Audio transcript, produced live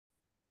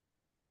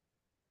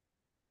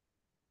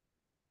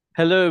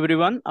Hello,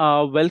 everyone.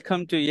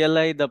 Welcome to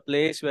ELI, the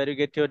place where you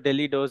get your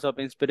daily dose of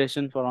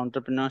inspiration for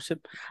entrepreneurship.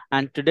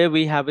 And today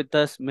we have with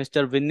us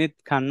Mr. Vineet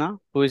Khanna,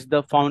 who is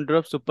the founder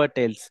of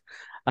Supertails,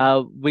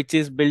 which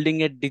is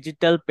building a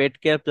digital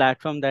pet care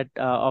platform that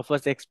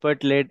offers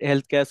expert led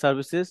healthcare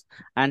services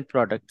and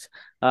products.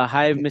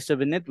 Hi, Mr.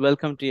 Vineet.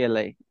 Welcome to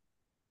ELI.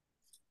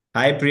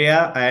 Hi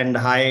Priya, and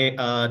hi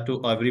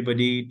to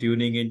everybody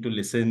tuning in to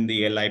listen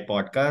the LI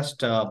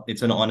podcast.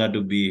 It's an honor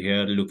to be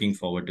here. Looking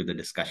forward to the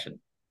discussion.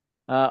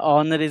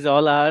 Honor is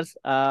all ours.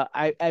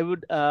 I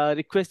would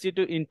request you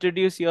to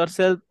introduce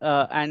yourself,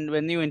 and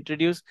when you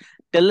introduce,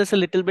 tell us a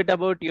little bit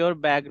about your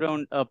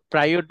background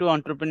prior to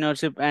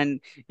entrepreneurship,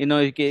 and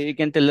you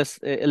can tell us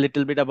a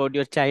little bit about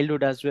your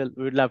childhood as well.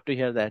 We would love to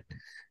hear that.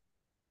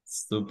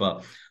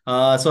 Super.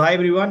 Hi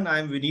everyone.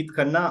 I'm Vineet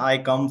Khanna. I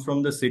come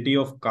from the city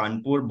of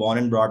Kanpur, born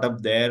and brought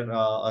up there,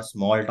 a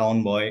small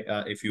town boy,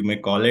 if you may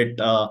call it.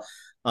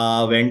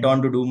 Went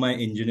on to do my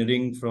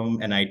engineering from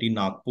NIT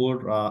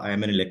Nagpur. I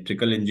am an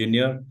electrical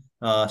engineer.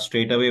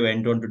 Straight away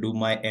went on to do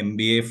my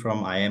MBA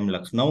from IIM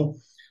Lucknow.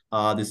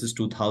 This is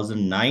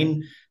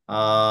 2009.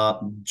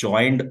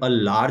 Joined a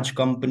large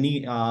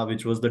company,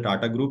 which was the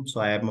Tata Group.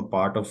 So I am a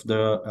part of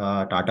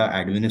the Tata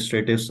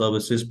Administrative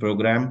Services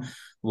program.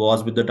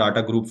 Was with the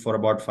Tata Group for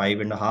about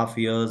 5.5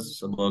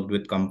 years, worked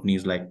with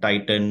companies like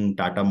Titan,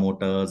 Tata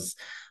Motors,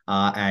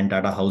 and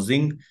Tata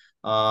Housing.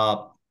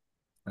 Uh,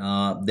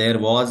 there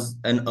was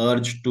an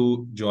urge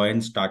to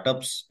join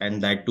startups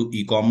and that to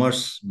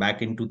e-commerce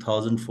back in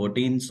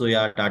 2014. So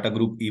yeah, Tata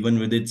Group, even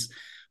with its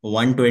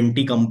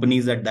 120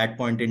 companies at that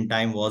point in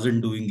time,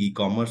 wasn't doing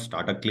e-commerce.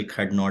 Tata Click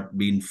had not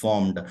been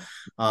formed.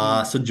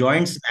 Mm, So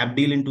joined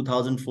Snapdeal in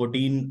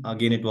 2014.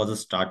 Again, it was a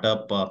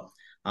startup.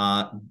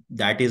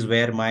 That is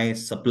where my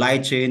supply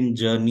chain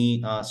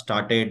journey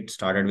started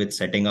with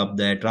setting up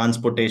the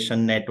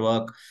transportation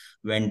network,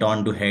 went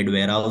on to head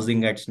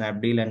warehousing at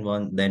Snapdeal,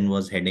 and then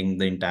was heading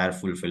the entire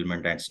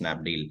fulfillment at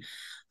Snapdeal.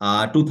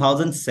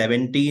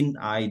 2017,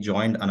 I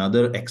joined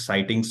another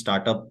exciting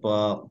startup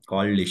called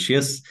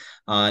Licious.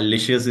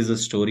 Licious is a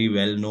story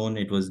well known.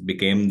 It was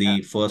became yeah.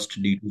 the first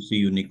D2C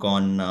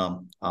unicorn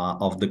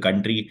of the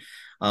country.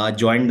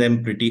 Joined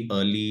them pretty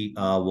early.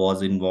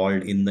 Was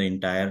involved in the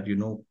entire,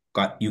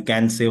 you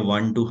can say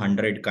 1 to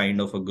 100 kind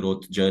of a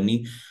growth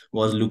journey.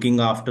 Was looking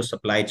after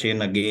supply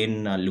chain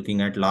again, looking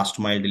at last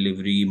mile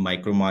delivery,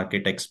 micro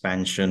market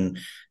expansion,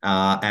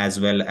 as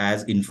well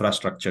as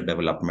infrastructure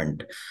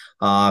development.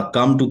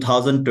 Come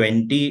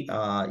 2020,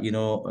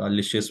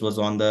 Licious was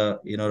on the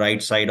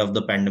right side of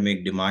the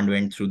pandemic. Demand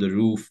went through the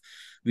roof.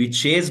 We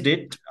chased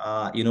it,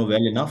 well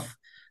enough.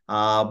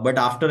 But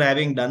after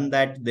having done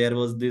that, there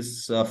was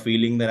this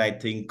feeling that I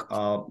think,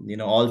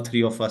 all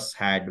three of us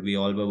had. We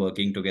all were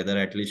working together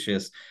at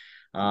Licious,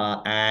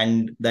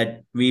 and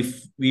that we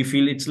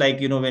feel it's like,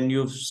 when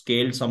you've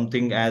scaled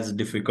something as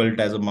difficult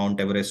as a Mount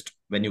Everest,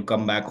 when you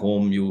come back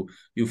home,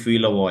 you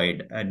feel a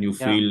void, and you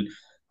Yeah. feel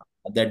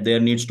that there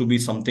needs to be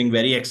something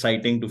very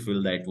exciting to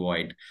fill that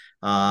void.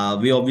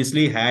 We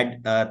obviously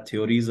had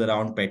theories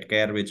around pet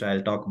care, which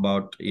I'll talk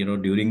about,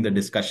 during the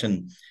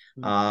discussion.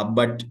 Mm,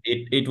 But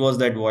it was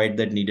that void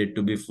that needed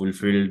to be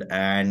fulfilled,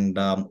 and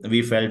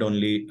we felt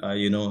only,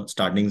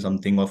 starting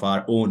something of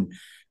our own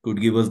could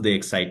give us the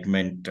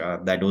excitement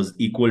that was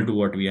equal to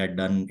what we had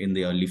done in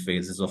the early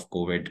phases of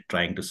COVID,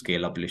 trying to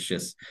scale up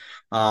Licious.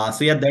 So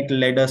yeah,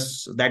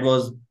 that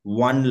was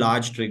one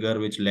large trigger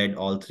which led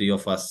all three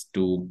of us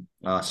to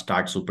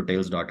start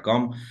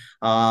supertails.com.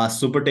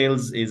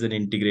 Supertails is an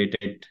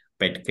integrated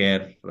pet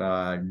care,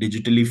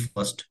 digitally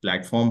first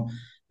platform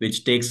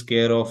which takes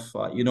care of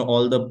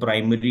all the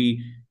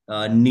primary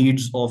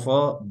needs of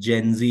a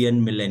Gen Z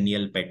and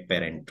millennial pet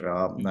parent.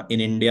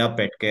 In India,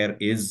 pet care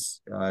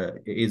is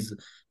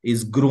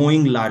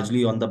growing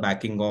largely on the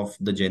backing of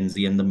the Gen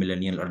Z and the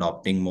millennial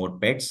adopting more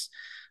pets.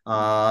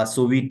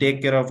 So we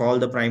take care of all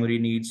the primary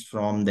needs,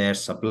 from their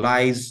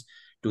supplies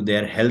to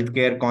their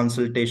healthcare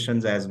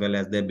consultations, as well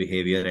as their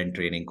behavior and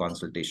training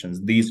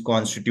consultations. These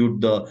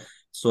constitute the,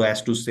 so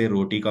as to say,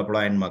 roti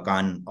kapda and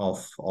makan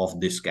of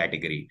this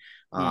category.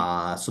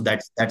 mm. So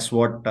that's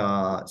what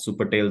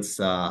Supertails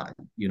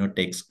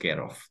takes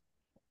care of.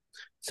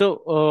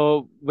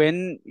 So,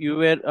 when you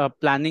were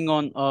planning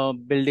on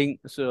building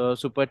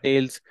Super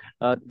Tales,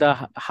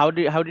 how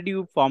did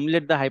you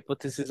formulate the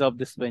hypothesis of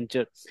this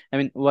venture? I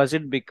mean, was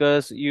it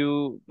because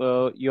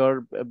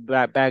your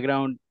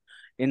background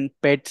in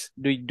pets?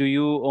 Do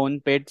you own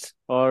pets,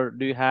 or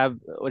do you have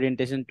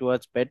orientation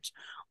towards pets,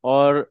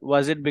 or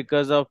was it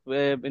because of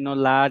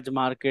large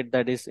market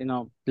that is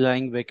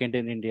lying vacant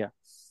in India?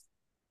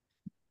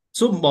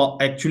 So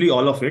actually,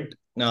 all of it.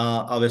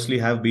 Obviously,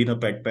 have been a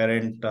pet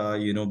parent,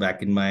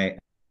 back in my,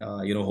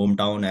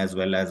 hometown, as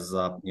well as,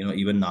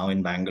 even now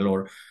in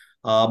Bangalore.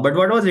 But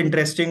what was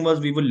interesting was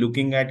we were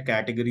looking at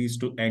categories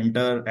to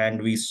enter,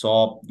 and we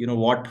saw,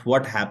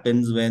 what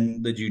happens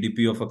when the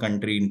GDP of a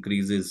country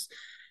increases.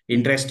 Mm,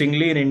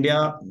 Interestingly, in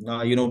India,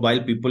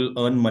 while people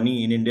earn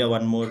money in India,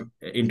 one more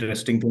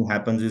interesting thing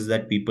happens is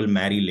that people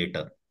marry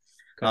later.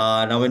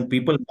 Correct. Now, when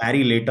people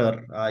marry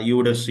later, you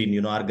would have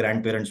seen, our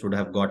grandparents would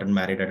have gotten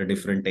married at a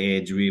different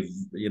age.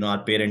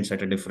 Our parents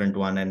at a different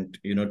one. And,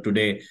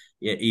 today,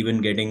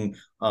 even getting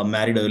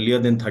married earlier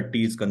than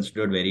 30 is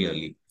considered very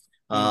early.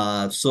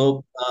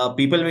 Hmm.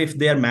 People, if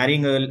they are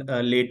marrying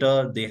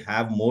later, they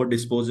have more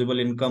disposable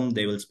income,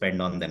 they will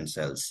spend on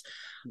themselves.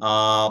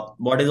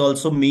 What it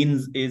also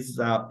means is,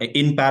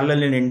 in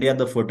parallel in India,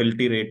 the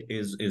fertility rate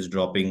is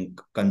dropping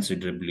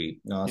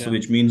considerably. So Yeah.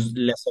 which means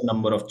lesser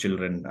number of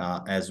children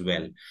as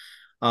well.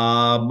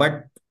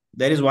 But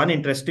there is one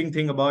interesting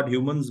thing about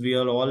humans. We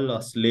are all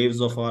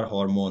slaves of our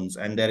hormones,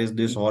 and there is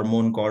this Hmm.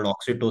 hormone called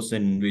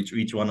oxytocin, which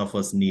each one of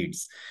us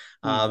needs,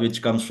 Hmm.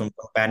 which comes from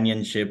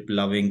companionship,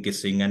 loving,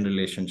 kissing, and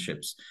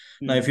relationships.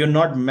 Now, Hmm. if you're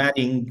not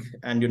marrying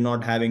and you're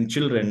not having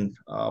children,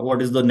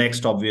 what is the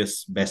next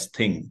obvious best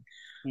thing?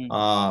 Hmm.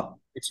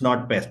 It's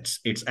not pets,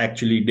 it's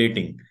actually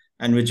dating.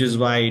 And which is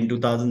why in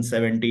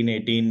 2017,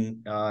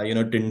 18,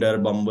 Tinder,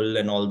 Bumble,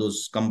 and all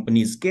those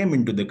companies came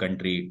into the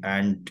country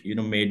and,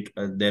 made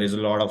there is a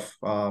lot of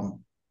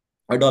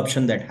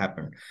adoption that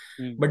happened.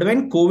 Hmm. But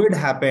when COVID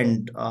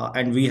happened,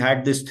 and we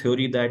had this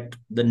theory that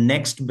the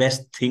next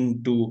best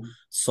thing to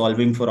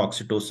solving for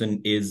oxytocin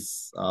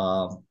is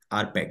our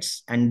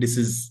pets. And this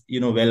is,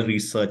 well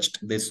researched.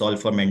 They solve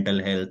for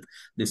mental health,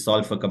 they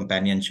solve for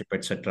companionship,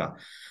 etc.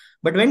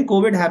 But when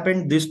COVID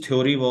happened, this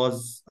theory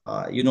was,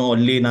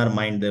 only in our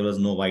mind. There was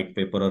no white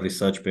paper or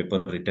research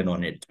paper written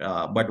on it.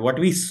 But what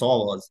we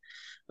saw was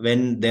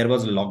when there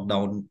was a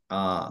lockdown,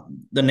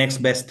 the next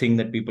best thing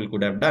that people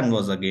could have done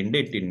was again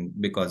dating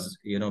because,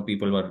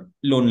 people were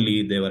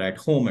lonely, they were at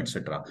home,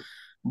 etc.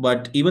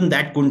 But even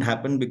that couldn't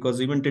happen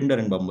because even Tinder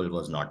and Bumble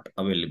was not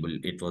available.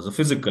 It was a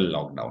physical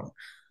lockdown.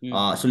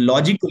 Hmm. So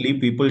logically,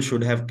 people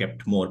should have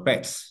kept more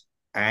pets.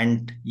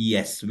 And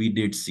yes, we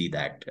did see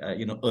that.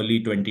 Early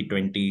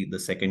 2020, the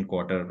second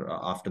quarter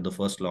after the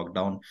first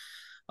lockdown,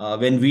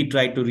 when we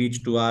tried to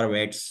reach to our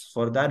vets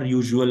for their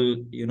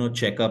usual,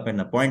 checkup and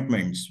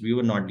appointments, we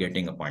were not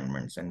getting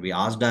appointments. And we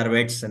asked our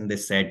vets, and they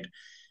said,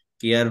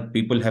 here,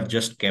 people have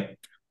just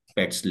kept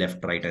pets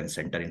left, right, and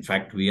center. In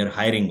fact, we are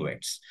hiring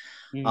vets.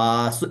 Hmm.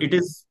 So it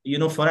is,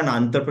 for an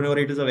entrepreneur,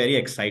 it is a very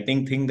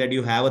exciting thing that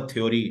you have a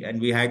theory. And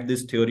we had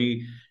this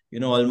theory,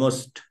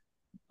 almost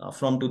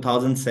from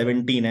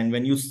 2017, and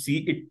when you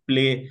see it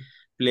play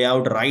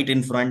out right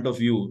in front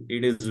of you,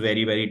 it is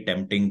very, very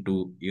tempting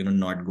to,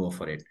 not go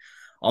for it.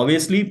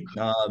 Obviously,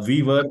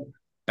 we were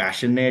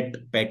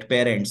passionate pet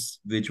parents,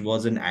 which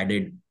was an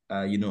added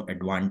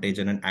advantage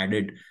and an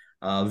added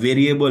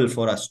variable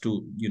for us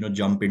to,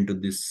 jump into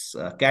this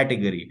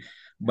category.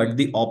 Hmm. But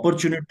the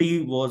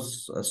opportunity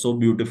was so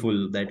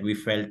beautiful that we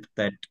felt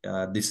that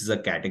this is a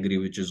category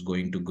which is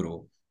going to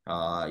grow,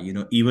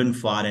 even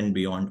far and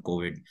beyond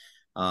COVID,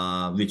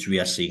 which we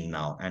are seeing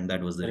now. And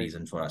that was the Correct.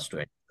 reason for us to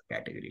enter the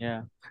category.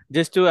 Yeah,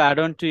 just to add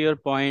on to your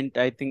point,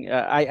 I think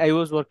I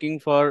was working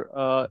for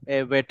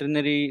a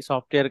veterinary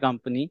software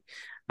company,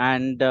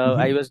 and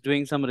I Mhm. was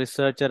doing some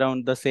research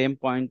around the same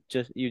point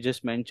you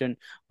just mentioned.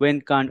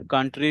 When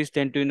countries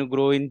tend to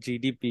grow in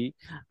GDP,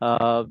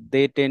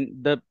 they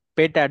tend the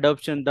pet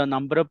adoption, the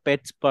number of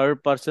pets per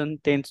person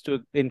tends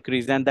to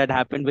increase, and that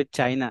happened with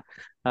China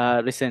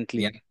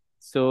recently. Yeah.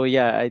 So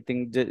yeah, I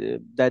think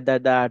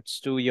that adds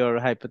to your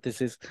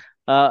hypothesis.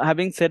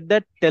 Having said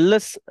that, tell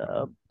us.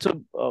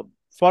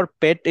 For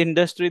pet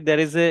industry, there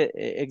is a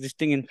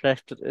existing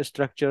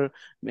infrastructure,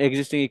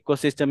 existing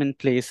ecosystem in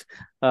place.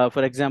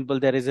 For example,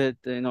 there is a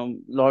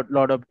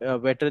lot of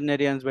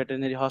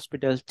veterinary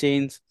hospitals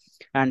chains,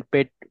 and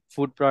pet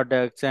food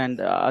products, and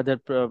other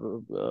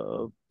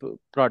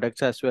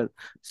products as well.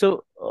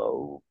 So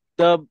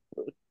the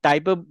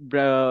type of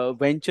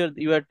venture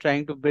you are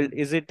trying to build,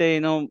 is it a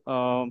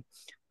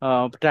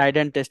tried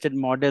and tested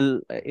model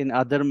in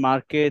other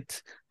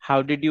markets?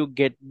 How did you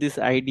get this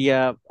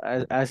idea?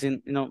 As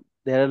in,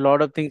 there are a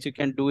lot of things you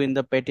can do in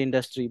the pet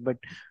industry, but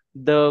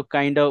the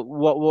kind of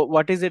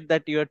what is it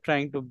that you are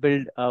trying to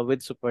build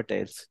with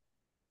Supertails?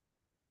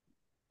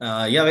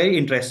 Yeah, very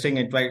interesting.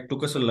 It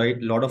took us a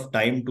lot of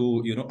time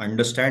to,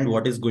 understand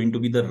what is going to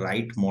be the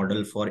right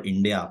model for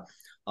India.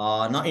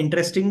 Now,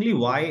 interestingly,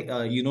 why,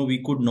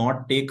 we could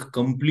not take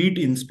complete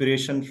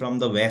inspiration from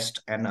the West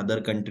and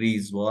other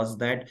countries was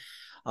that,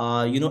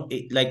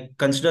 like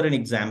consider an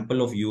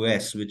example of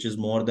US, which is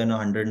more than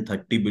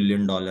 $130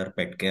 billion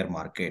pet care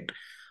market.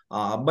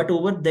 But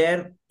over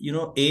there,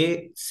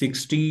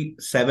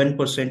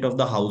 67% of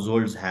the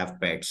households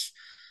have pets.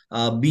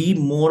 B,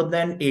 more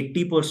than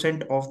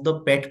 80% of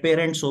the pet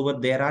parents over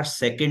there are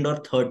second or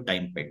third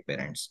time pet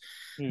parents.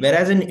 Hmm.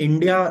 Whereas in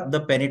India,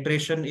 the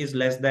penetration is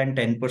less than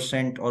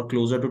 10% or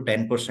closer to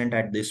 10%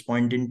 at this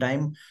point in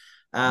time.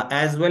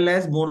 As well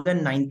as more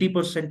than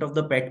 90% of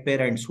the pet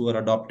parents who are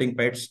adopting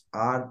pets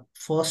are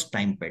first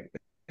time pet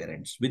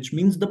parents, which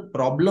means the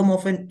problem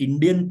of an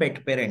Indian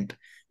pet parent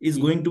is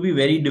Hmm. going to be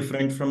very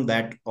different from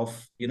that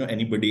of,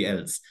 anybody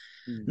else.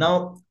 Hmm.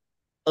 Now,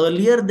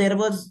 earlier there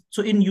was,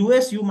 so in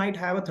US you might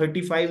have a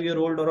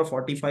 35-year-old or a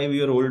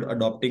 45-year-old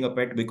adopting a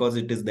pet because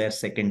it is their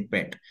second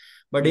pet.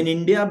 But mm, in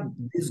India,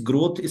 this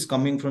growth is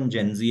coming from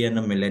Gen Z and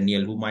a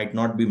millennial who might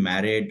not be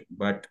married,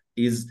 but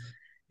is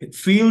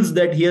feels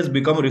that he or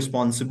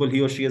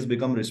she has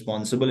become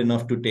responsible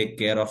enough to take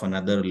care of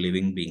another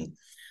living being.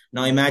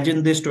 Now mm,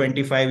 imagine this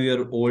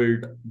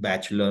 25-year-old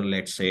bachelor,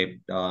 let's say,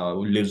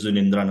 who lives in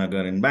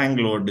Indranagar in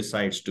Bangalore,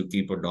 decides to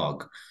keep a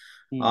dog.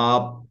 mm,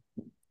 Uh,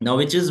 Now,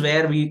 which is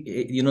where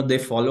they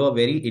follow a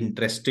very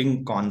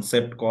interesting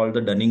concept called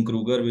the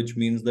Dunning-Kruger, which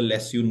means the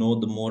less you know,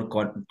 the more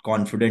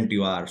confident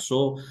you are.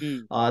 So,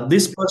 mm,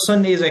 this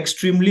person is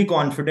extremely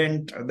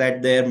confident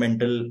that their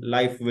mental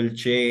life will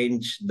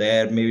change.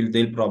 Maybe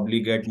they'll probably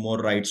get more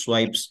right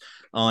swipes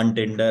on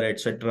Tinder,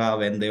 etc.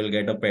 When they will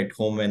get a pet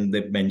home, when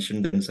they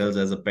mention themselves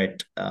as a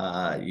pet,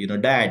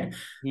 dad,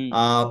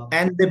 mm,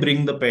 and they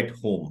bring the pet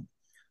home.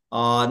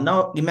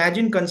 Now,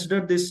 imagine, consider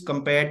this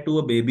compared to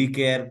a baby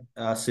care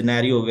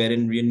scenario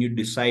wherein when you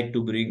decide to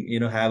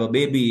have a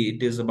baby,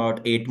 it is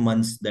about 8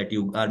 months that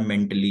you are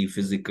mentally,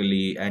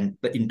 physically, and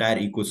the entire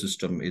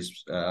ecosystem is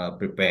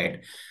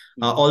prepared.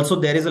 mm, Also,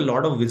 there is a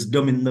lot of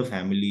wisdom in the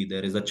family.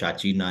 There is a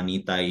chachi,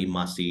 nani, tai,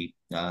 masi.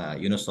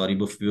 Sorry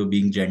if we were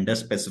being gender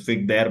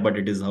specific there, but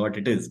it is what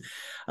it is.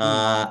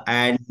 mm,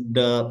 And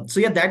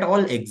yeah, that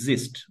all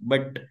exists.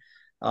 But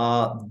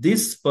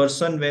this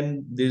person,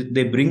 when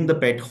they bring the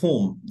pet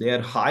home, they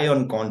are high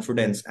on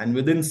confidence, and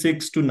within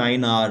 6 to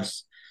 9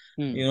 hours,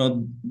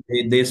 mm,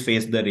 they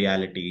face the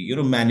reality.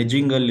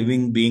 Managing a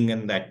living being,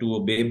 and that to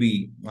a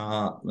baby,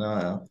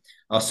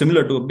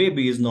 similar to a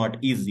baby, is not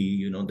easy.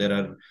 There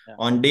are, yeah,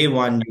 on day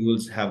one, you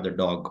will have the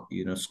dog,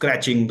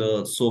 scratching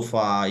the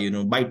sofa,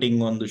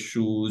 biting on the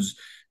shoes,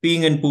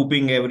 peeing and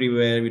pooping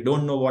everywhere. We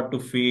don't know what to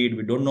feed,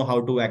 we don't know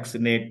how to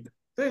vaccinate.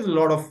 There's a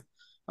lot of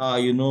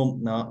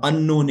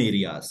unknown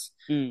areas.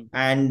 mm,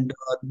 And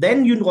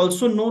then you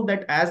also know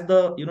that as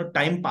the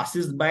time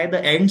passes by,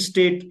 the end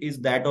state is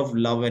that of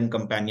love and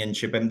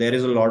companionship, and there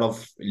is a lot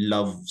of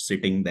love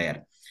sitting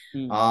there.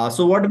 mm,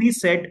 So what we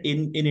said,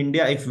 in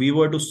India, if we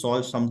were to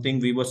solve something,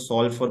 we were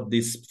solve for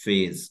this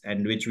phase,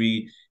 and which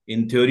we,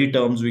 in theory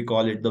terms, we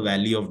call it the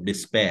valley of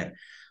despair.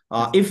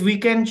 yes, If we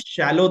can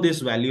shallow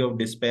this valley of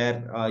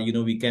despair,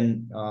 we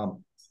can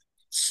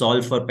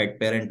solve for pet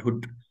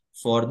parenthood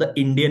for the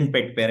Indian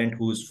pet parent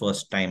who is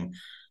first time.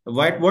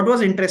 What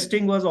was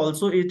interesting was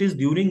also, it is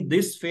during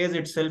this phase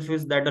itself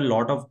is that a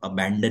lot of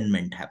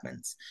abandonment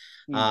happens.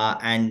 mm,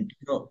 And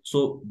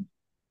so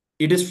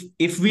it is,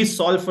 if we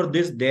solve for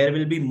this, there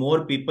will be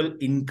more people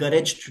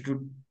encouraged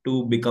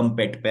to become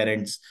pet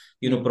parents,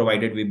 mm,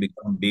 provided we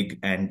become big,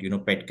 and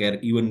pet care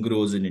even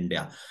grows in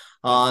India.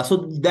 yes,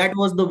 So that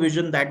was the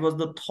vision, that was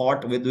the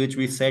thought with which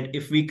we said,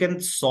 if we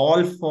can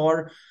solve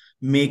for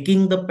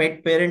making the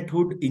pet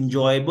parenthood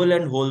enjoyable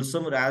and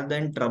wholesome rather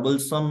than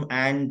troublesome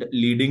and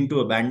leading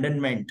to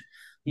abandonment,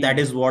 that mm,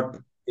 is what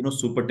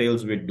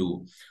Supertails will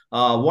do.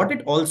 What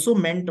it also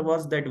meant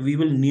was that we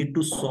will need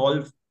to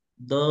solve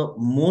the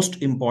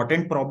most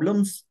important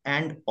problems,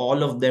 and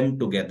all of them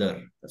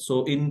together.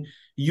 So in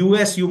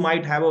US, you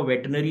might have a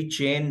veterinary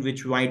chain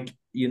which might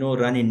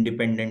run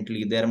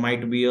independently. There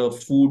might be a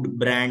food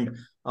brand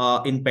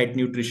in pet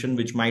nutrition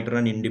which might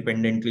run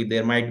independently.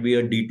 There might be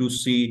a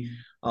D2C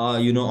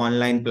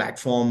online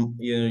platform,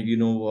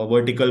 a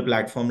vertical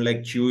platform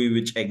like Chewy,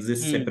 which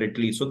exists mm,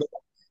 separately. So there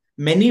are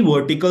many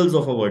verticals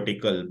of a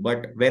vertical.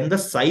 But when the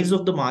size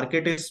of the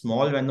market is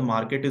small, when the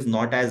market is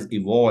not as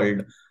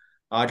evolved,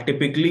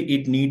 typically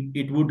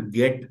it would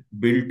get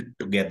built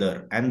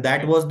together, and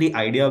that yes, was the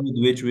idea with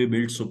which we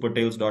built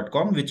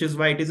supertails.com, which is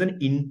why it is an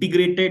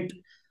integrated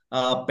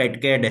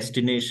pet care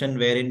destination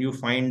wherein you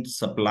find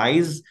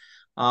supplies,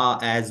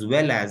 as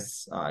well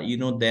as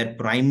their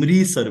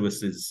primary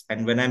services.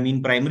 And when I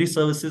mean primary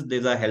services,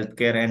 these are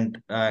healthcare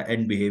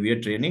and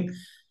behavior training,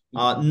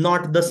 mm,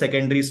 not the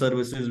secondary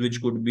services,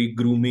 which could be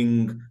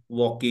grooming,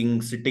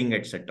 walking, sitting,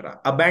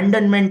 etc.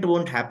 Abandonment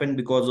won't happen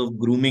because of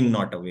grooming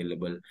not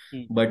available,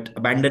 mm, but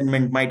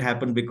abandonment might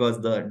happen because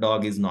the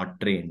dog is not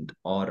trained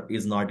or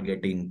is not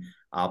getting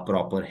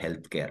proper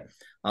health care.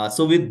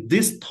 So with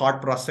this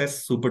thought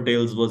process,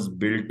 Supertails was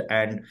built.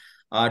 And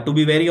to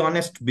be very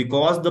honest,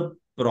 because the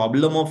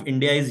problem of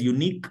India is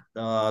unique,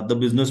 the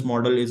business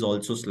model is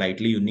also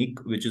slightly unique,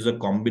 which is a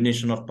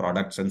combination of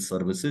products and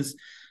services,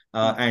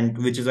 mm, and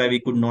which is why we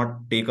could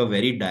not take a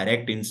very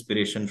direct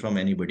inspiration from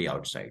anybody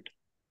outside.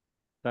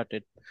 got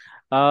it.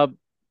 Uh,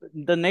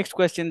 the next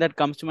question that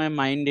comes to my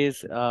mind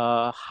is,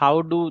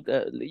 how do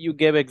you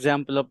gave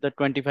example of the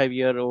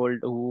 25-year-old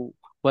who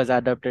was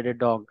adopted a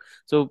dog.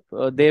 So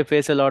they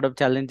face a lot of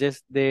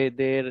challenges. They're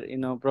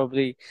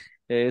probably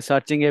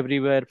searching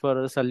everywhere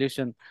for a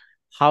solution.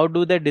 How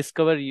do they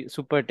discover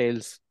super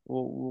tails?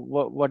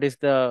 What is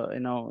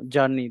the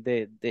journey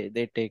they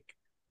take?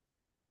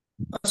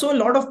 So a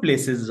lot of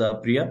places,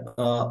 Priya.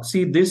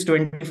 See, this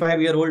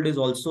 25-year-old is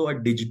also a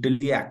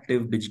digitally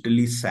active,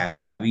 digitally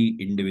savvy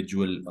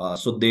individual.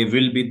 So they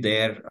will be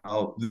there.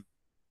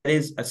 There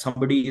is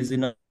somebody is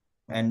in a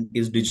and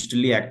is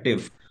digitally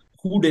active.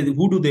 Who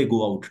do they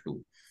go out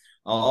to?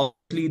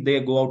 obviously they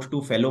go out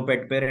to fellow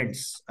pet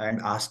parents and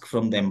ask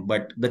from them,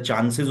 but the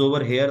chances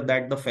over here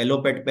that the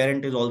fellow pet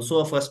parent is also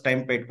a first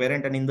time pet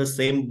parent and in the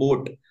same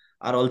boat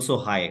are also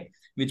high,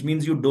 which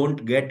means you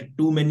don't get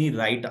too many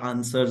right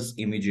answers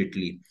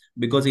immediately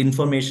because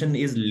information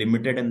is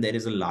limited and there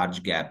is a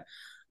large gap.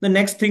 The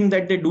next thing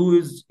that they do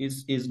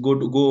is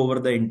go over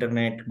the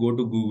internet, go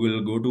to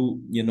Google, go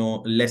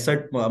to,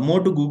 lesser more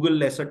to Google,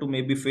 lesser to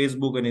maybe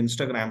Facebook and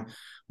Instagram,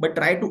 but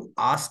try to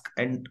ask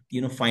and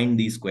find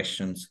these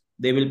questions.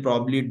 They will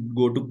probably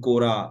go to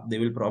Quora, they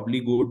will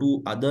probably go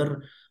to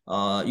other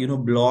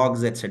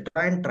blogs, etc.,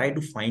 and try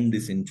to find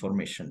this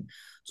information.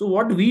 So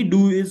what we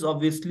do is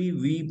obviously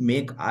we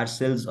make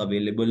ourselves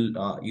available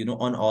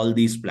on all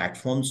these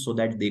platforms so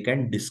that they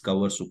can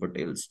discover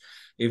Supertails.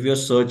 If you're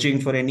searching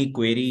for any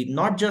query,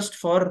 not just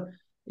for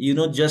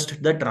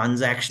just the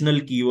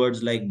transactional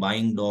keywords like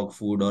buying dog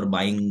food or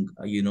buying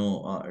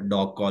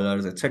dog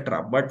collars,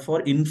 etc., but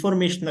for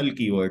informational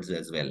keywords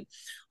as well,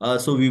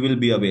 so we will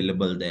be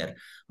available there.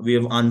 We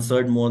have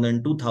answered more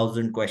than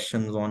 2000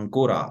 questions on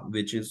Quora,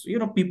 which is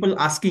people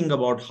asking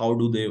about how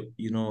do they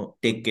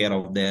take care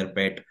of their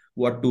pet,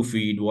 what to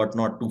feed, what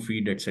not to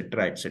feed,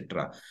 etc.,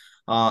 etc.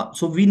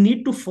 So we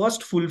need to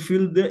first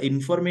fulfill the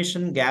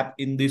information gap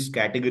in this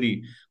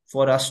category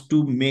for us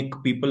to make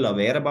people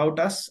aware about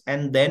us,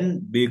 and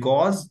then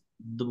because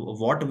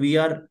what we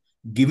are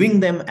giving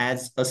them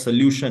as a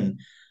solution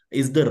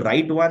is the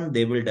right one,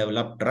 they will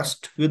develop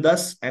trust with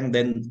us, and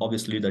then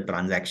obviously the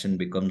transaction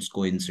becomes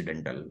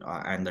coincidental,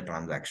 and the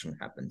transaction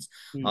happens.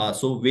 Mm,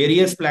 So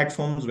various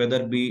platforms,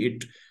 whether be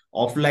it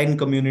offline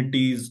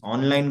communities,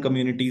 online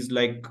communities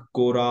like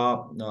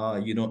Quora,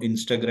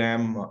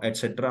 Instagram,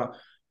 etc.,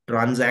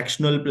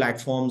 transactional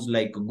platforms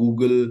like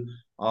Google,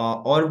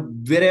 or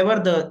wherever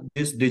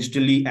this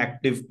digitally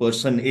active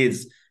person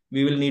is,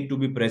 we will need to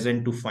be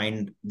present to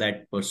find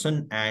that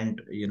person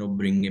and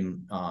bring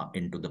him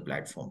into the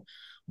platform.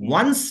 mm,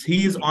 Once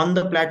he is on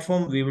the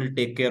platform, we will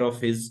take care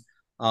of his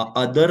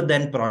other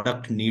than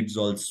product needs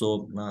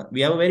also.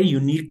 We have a very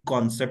unique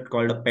concept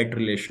called a pet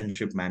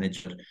relationship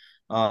manager,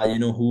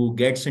 who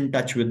gets in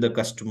touch with the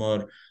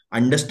customer,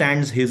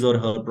 understands his or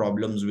her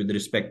problems with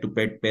respect to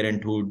pet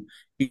parenthood,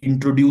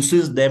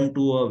 introduces them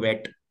to a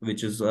vet,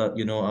 which is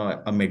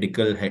a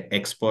medical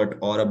expert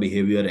or a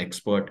behavior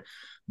expert,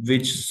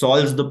 which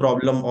solves the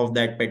problem of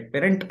that pet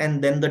parent,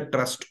 and then the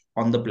trust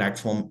on the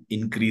platform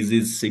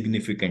increases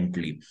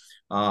significantly.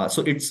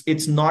 So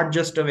it's not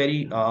just a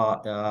very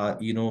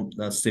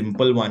a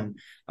simple one.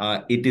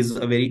 It is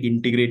a very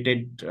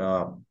integrated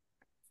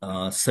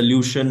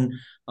solution,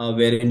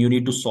 wherein you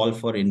need to solve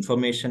for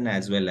information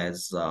as well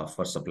as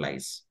for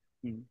supplies.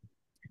 mm.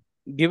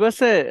 Give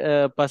us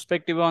a,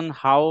 perspective on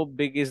how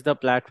big is the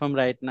platform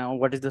right now?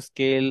 What is the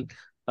scale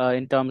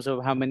in terms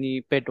of how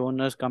many pet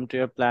owners come to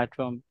your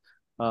platform?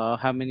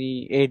 How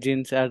many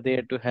agents are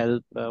there to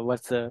help?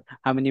 What's the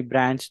how many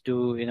brands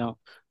do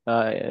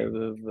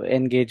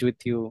engage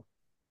with you?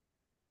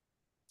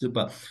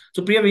 Super.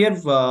 So Priya, we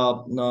have,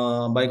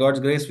 by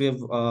God's grace,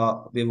 we've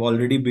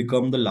already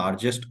become the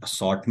largest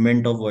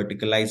assortment of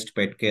verticalized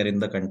pet care in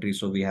the country.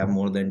 So we have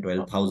more than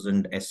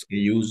 12,000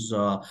 SKUs.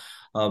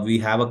 We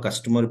have a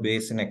customer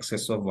base in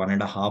excess of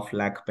 1.5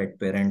 lakh pet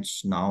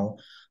parents now.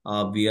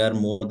 We are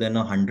more than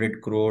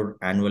 100 crore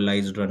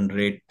annualized run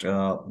rate,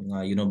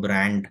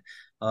 brand.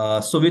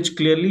 So which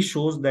clearly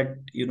shows that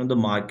the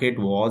market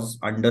was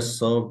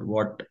underserved.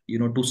 What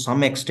to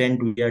some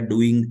extent we are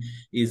doing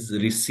is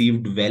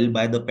received well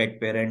by the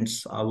pet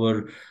parents.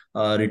 Our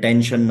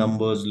retention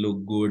numbers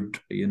look good.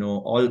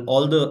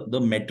 All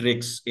the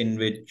metrics in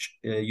which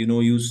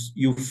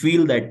you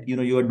feel that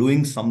you are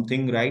doing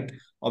something right.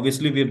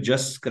 Obviously, we've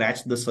just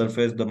scratched the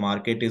surface. The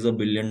market is $1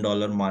 billion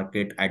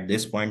market at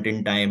this point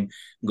in time,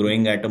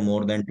 growing at a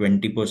more than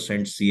 20%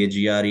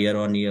 CAGR year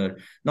on year.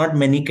 Not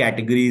many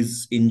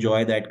categories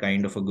enjoy that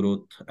kind of a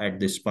growth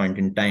at this point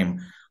in time.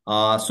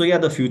 So yeah,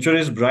 the future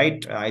is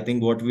bright. I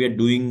think what we are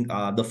doing,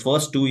 the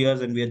first 2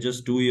 years, and we are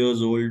just 2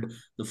 years old.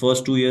 The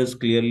first 2 years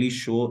clearly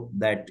show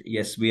that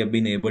yes, we have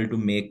been able to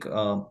make,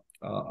 a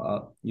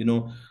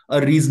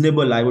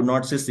reasonable, I would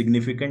not say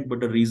significant,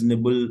 but a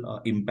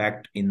reasonable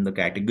impact in the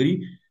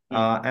category.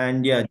 Mm,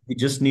 And yeah, we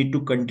just need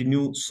to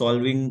continue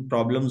solving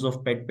problems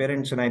of pet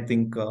parents, and I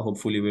think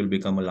hopefully we'll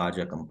become a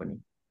larger company.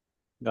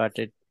 got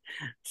it.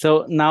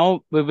 So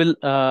now we will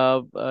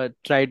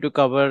try to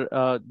cover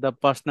the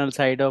personal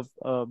side of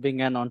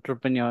being an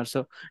entrepreneur.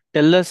 So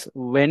tell us,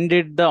 when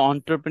did the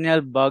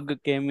entrepreneurial bug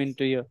came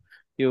into you?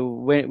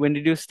 When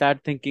did you start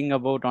thinking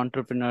about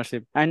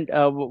entrepreneurship? And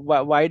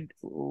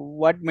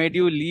what made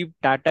you leave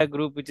Tata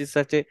Group, which is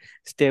such a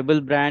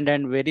stable brand,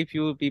 and very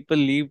few people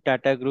leave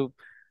Tata Group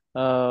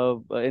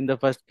in the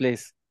first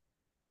place?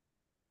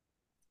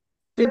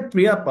 Yeah,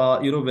 Priya,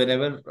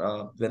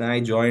 when I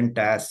joined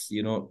TAS,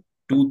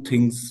 two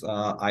things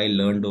I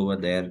learned over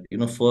there.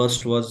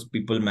 First was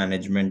people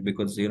management,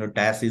 because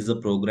TAS is a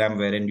program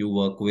wherein you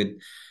work with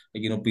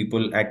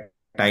people at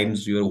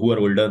times you who are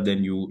older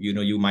than you. You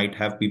know, you might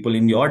have people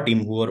in your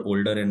team who are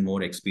older and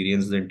more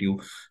experienced than you.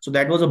 So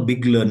that was a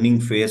big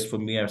learning phase for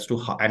me as to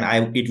how, and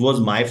I it was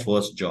my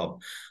first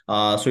job.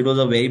 So it was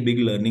a very big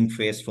learning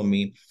phase for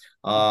me.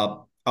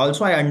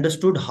 Also, I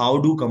understood how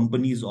do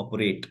companies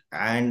operate,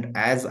 and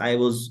as I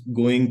was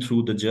going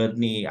through the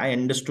journey, I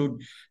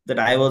understood that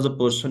I was a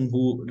person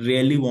who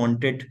really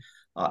wanted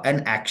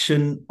an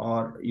action,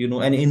 or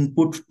an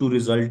input to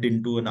result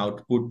into an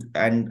output.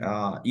 And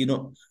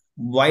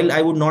while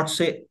I would not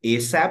say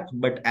ASAP,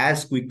 but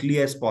as quickly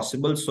as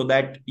possible, so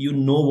that you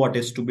know what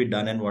is to be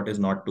done and what is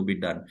not to be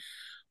done.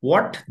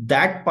 What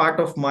that part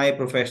of my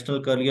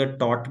professional career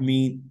taught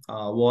me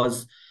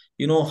was,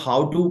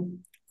 how to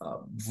uh,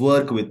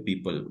 work with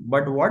people.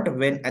 But what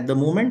when at the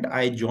moment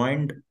I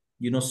joined,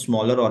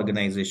 smaller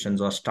organizations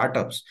or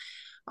startups,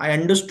 I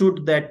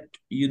understood that,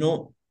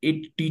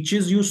 it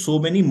teaches you so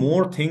many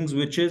more things,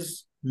 which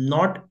is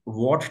not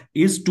what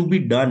is to be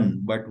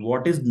done, but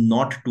what is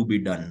not to be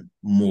done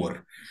mm,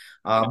 more.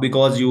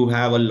 Because you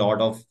have a lot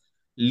of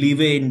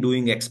leeway in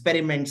doing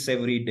experiments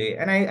every day.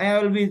 And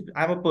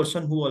I'm a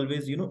person who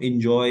always,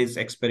 enjoys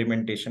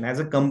experimentation. As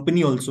a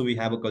company also, we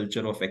have a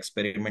culture of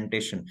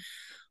experimentation. mm,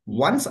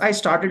 Once I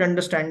started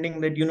understanding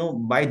that,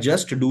 by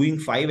just doing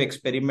 5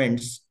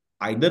 experiments,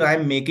 either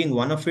I'm making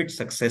one of it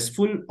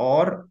successful,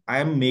 or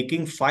I'm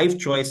making 5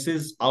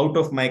 choices out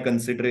of my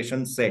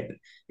consideration set.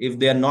 If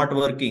they are not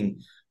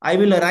working, I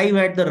will arrive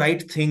at the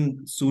right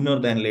thing sooner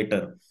than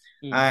later.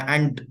 mm,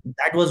 And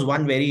that was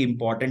one very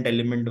important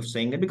element of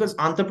saying it, because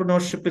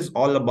entrepreneurship is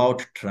all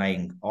about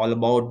trying, all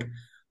about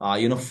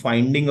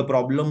finding a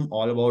problem,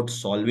 all about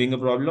solving a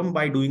problem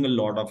by doing a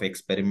lot of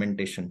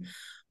experimentation.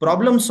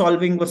 Problem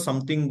solving was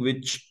something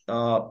which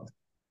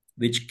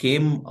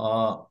came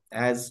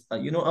as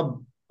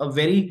a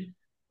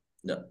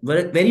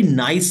very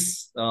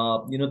nice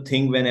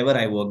thing whenever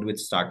I worked with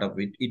startup.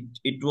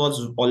 It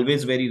was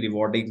always very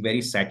rewarding,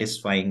 very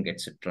satisfying,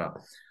 etc.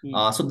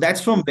 mm, So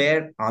that's from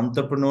where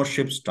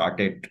entrepreneurship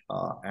started.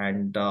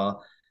 And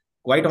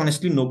quite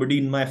honestly, nobody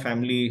in my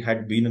family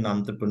had been an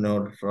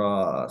entrepreneur.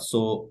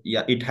 So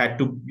yeah, it had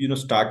to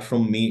start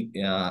from me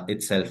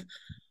itself.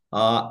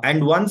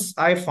 And once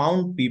I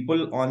found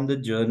people on the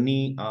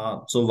journey,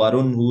 so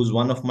Varun, who's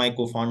one of my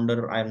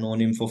co-founder, I've known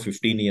him for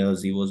 15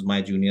 years. He was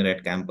my junior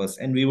at campus,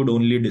 and we would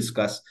only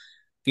discuss,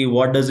 okay,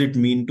 what does it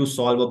mean to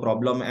solve a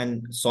problem,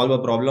 and solve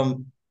a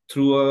problem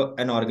through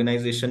an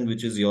organization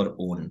which is your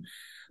own.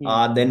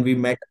 mm, Then we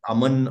met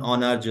Aman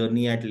on our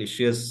journey at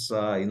Licious.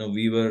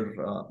 We were,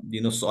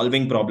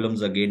 solving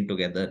problems again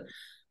together.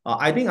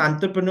 I think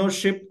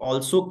entrepreneurship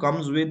also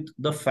comes with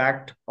the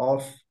fact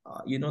of,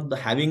 the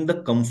having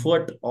the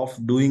comfort of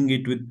doing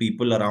it with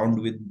people around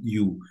with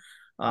you.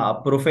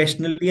 mm,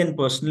 Professionally and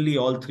personally,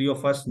 all three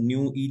of us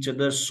knew each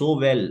other so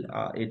well.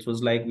 It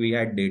was like we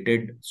had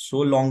dated so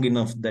long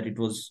enough that it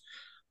was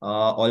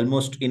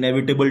almost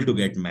inevitable to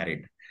get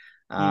married.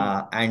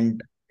 mm,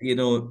 And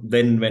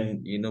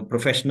when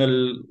professional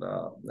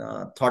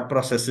thought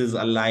processes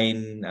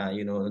align,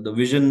 the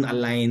vision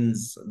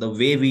aligns, the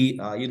way we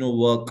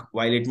work,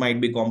 while it might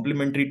be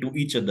complementary to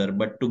each other,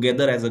 but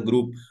together as a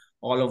group,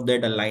 all of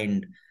that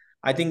aligned.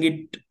 I think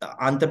it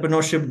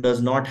entrepreneurship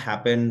does not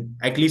happen,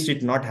 at least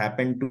it not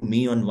happened to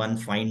me on one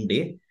fine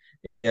day.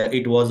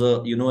 It was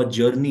a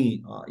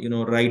journey,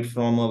 right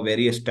from a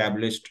very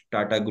established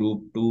Tata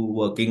group to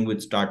working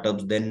with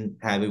startups, then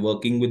have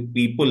working with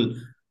people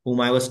whom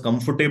I was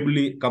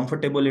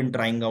comfortable in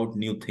trying out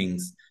new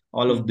things.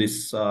 All mm. of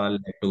this led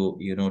to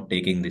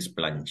taking this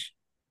plunge.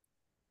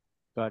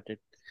 Got it.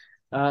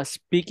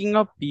 Speaking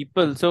of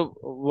people, so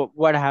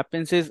what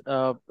happens is,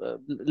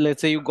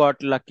 let's say you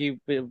got lucky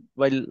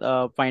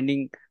while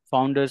finding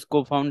founders,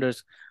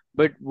 co-founders,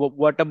 but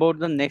what about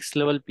the next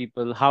level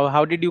people?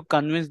 How did you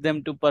convince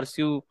them to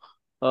pursue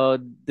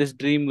this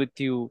dream with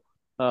you?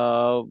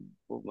 Uh,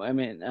 I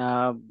mean,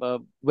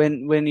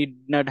 when you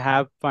did not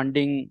have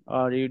funding,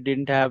 or you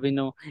didn't have,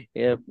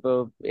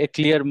 a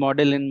clear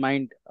model in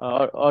mind,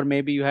 or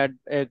maybe you had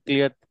a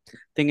clear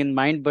thing in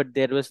mind, but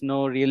there was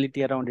no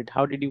reality around it.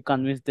 How did you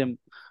convince them?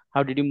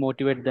 How did you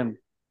motivate them?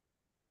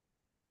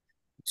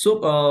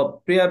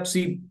 So, Priya,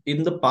 see,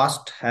 in the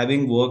past,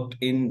 having worked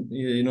in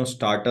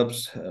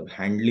startups,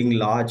 handling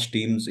large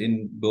teams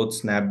in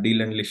both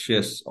Snapdeal and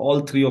Licious,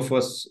 all three of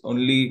us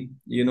only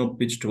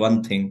pitched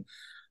one thing.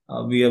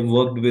 We have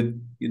worked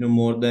with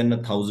more than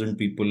 1,000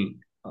 people,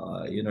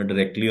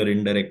 directly or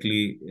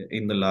indirectly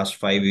in the last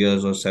 5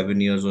 years or 7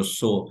 years or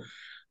so.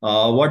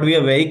 What we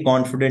are very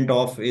confident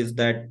of is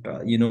that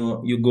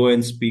you go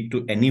and speak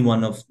to any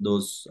one of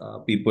those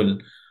people,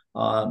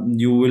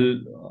 you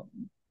will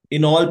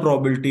in all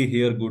probability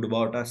hear good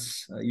about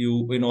us.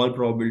 You in all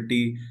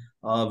probability,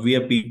 we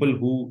are people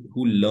who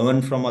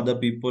learn from other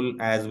people,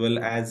 as well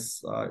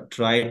as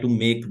try to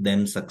make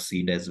them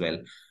succeed as well.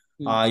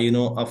 Hmm,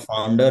 A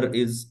founder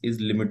is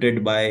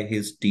limited by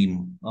his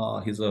team,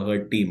 his or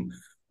her team.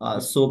 hmm,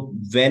 So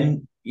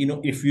when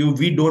if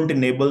we don't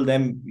enable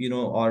them,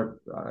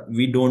 or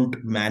we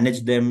don't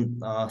manage them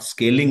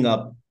scaling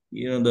up,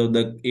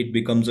 the it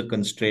becomes a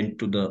constraint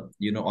to the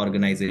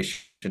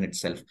organization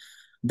itself.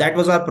 That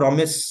was our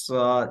promise.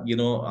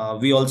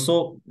 We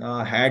also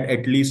had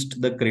at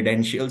least the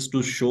credentials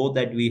to show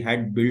that we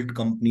had built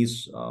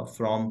companies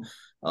from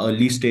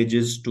early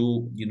stages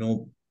to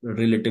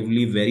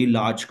relatively very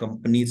large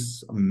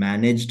companies,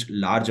 managed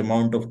large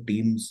amount of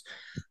teams,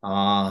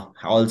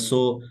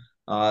 also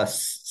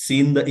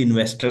seen the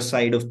investor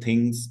side of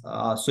things.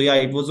 So yeah,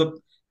 it was a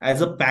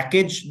as a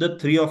package, the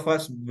three of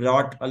us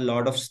brought a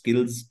lot of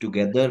skills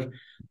together,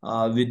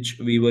 which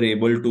we were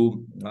able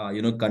to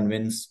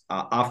convince.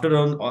 After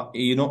all,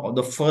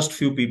 the first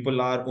few people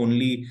are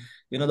only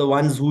the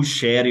ones who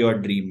share your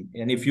dream,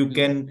 and if you Mm,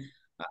 can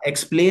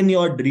explain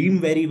your dream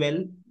very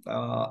well,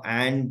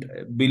 and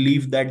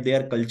believe that they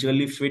are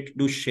culturally fit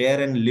to share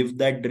and live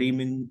that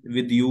dream in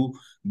with you,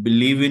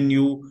 believe in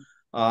you,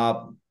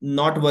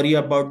 not worry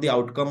about the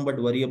outcome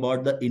but worry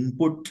about the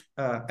input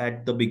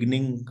at the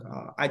beginning,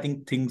 I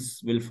think things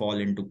will fall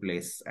into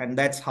place. And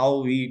that's how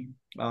we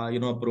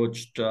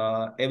approached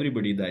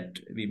everybody that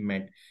we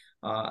met.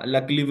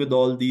 Luckily, with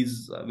all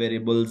these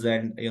variables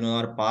and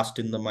our past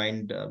in the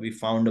mind, we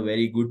found a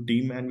very good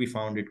team, and we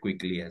found it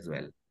quickly as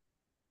well.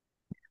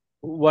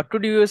 what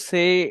would you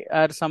say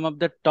are some of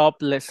the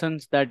top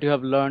lessons that you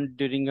have learned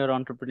during your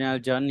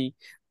entrepreneurial journey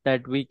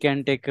that we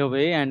can take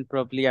away and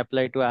probably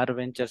apply to our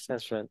ventures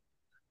as well?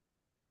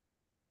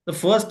 The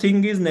first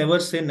thing is never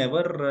say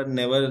never.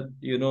 Never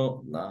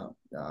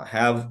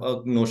have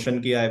a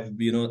notion ki I've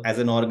as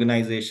an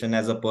organization,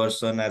 as a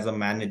person, as a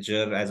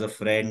manager, as a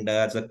friend,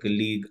 as a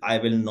colleague, I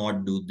will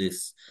not do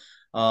this.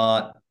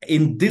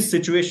 In this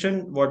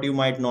situation, what you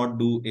might not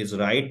do is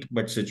right,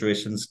 but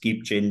situations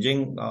keep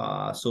changing,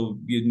 so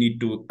you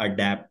need to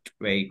adapt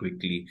very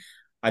quickly.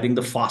 I think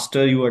the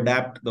faster you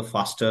adapt, the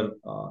faster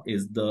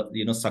is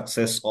the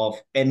success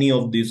of any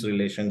of these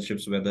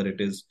relationships, whether it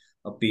is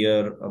a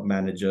peer, a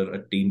manager,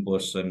 a team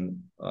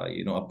person,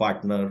 a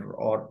partner,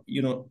 or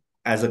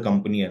as a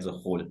company as a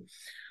whole.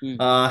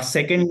 Mm,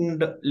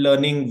 Second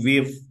learning,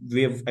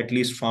 we've at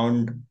least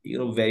found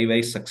very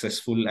very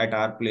successful at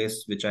our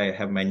place, which I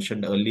have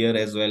mentioned earlier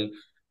as well,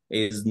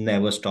 is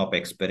never stop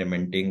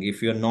experimenting.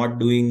 If you're not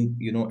doing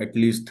at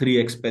least three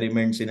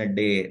experiments in a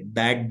day,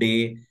 that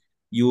day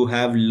you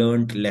have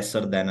learned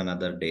lesser than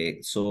another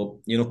day.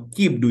 So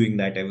keep doing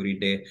that every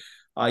day.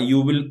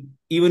 You will,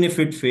 even if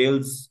it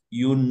fails,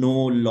 a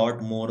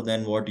lot more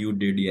than what you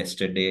did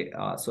yesterday.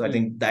 So I mm,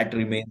 think that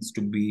remains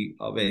to be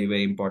a very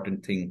very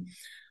important thing.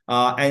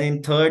 And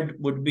in third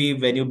would be,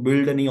 when you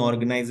build any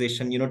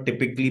organization,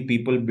 typically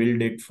people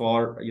build it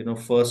for,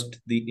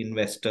 first the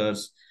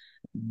investors,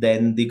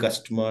 then the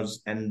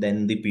customers, and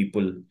then the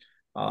people.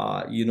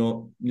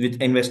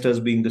 With investors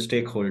being the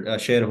stakeholder,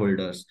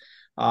 shareholders.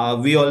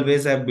 We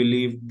always have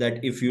believed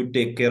that if you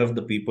take care of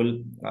the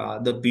people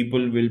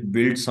will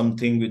build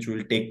something which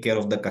will take care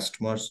of the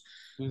customers,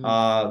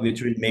 mm,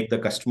 which will make the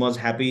customers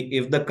happy.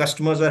 If the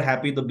customers are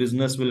happy, the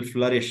business will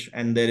flourish,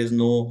 and there is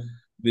no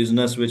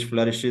business which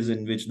flourishes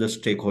in which the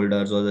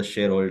stakeholders or the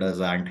shareholders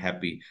aren't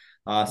happy.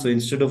 So mm.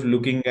 instead of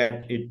looking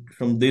at it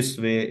from this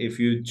way, if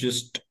you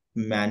just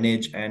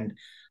manage and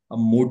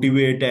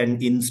motivate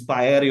and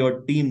inspire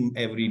your team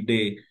every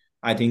day,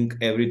 I think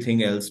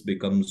everything else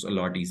becomes a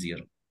lot easier.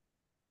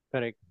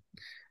 Correct.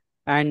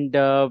 And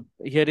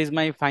here is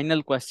my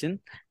final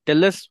question.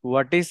 Tell us,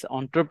 what is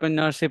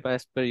entrepreneurship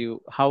as per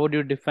you? How would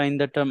you define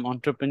the term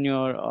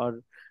entrepreneur,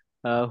 or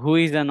who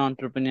is an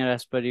entrepreneur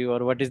as per you,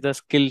 or what is the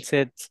skill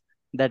sets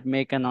that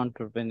make an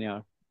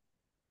entrepreneur?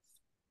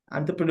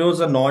 Entrepreneurs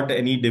are not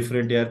any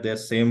different here. They're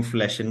same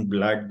flesh and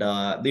blood.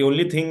 The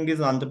only thing is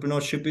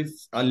entrepreneurship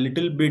is a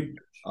little bit,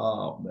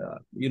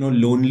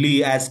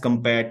 lonely as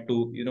compared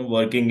to,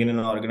 working in an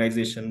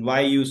organization. Why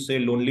you say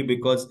lonely?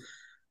 Because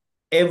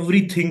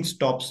everything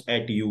stops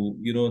at you.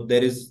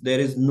 There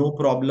is no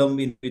problem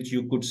in which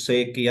you could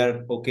say,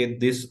 yeah, okay,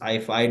 this,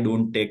 if I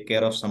don't take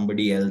care of,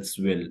 somebody else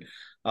will.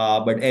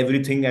 But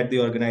everything at the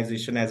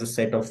organization as a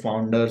set of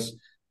founders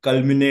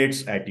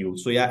culminates at you.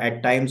 So yeah,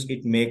 at times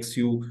it makes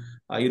you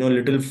a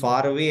little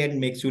far away and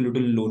makes you a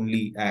little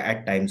lonely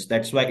at times.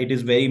 That's why it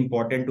is very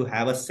important to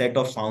have a set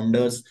of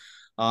founders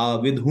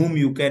with whom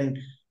you can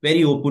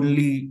very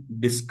openly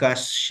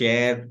discuss,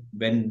 share.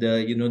 When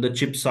the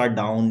chips are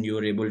down,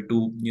 you're able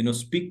to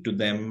speak to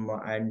them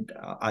and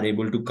are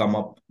able to come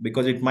up,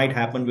 because it might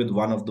happen with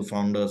one of the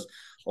founders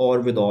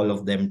or with all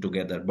of them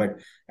together.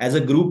 But as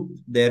a group,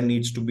 there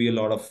needs to be a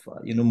lot of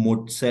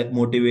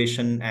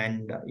motivation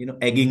and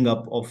egging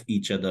up of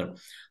each other.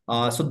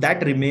 So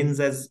that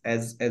remains as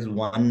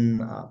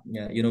one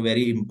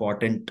very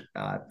important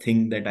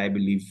thing that I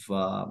believe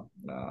uh,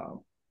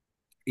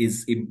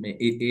 is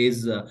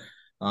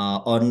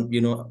on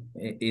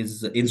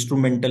is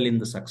instrumental in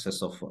the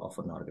success of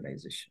an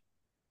organization.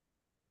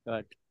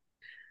 Good.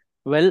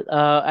 Well,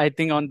 I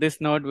think on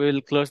this note, we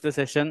will close the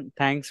session.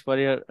 Thanks for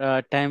your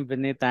time,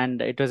 Vineet, and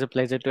it was a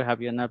pleasure to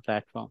have you on our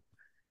platform.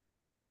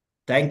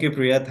 Thank you,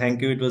 Priya.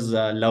 Thank you. It was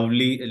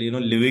lovely,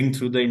 living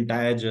through the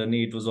entire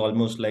journey. It was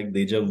almost like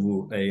deja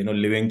vu,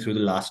 living through the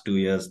last 2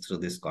 years through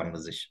this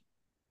conversation.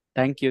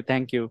 Thank you.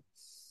 Thank you.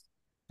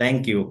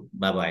 Thank you.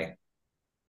 Bye bye.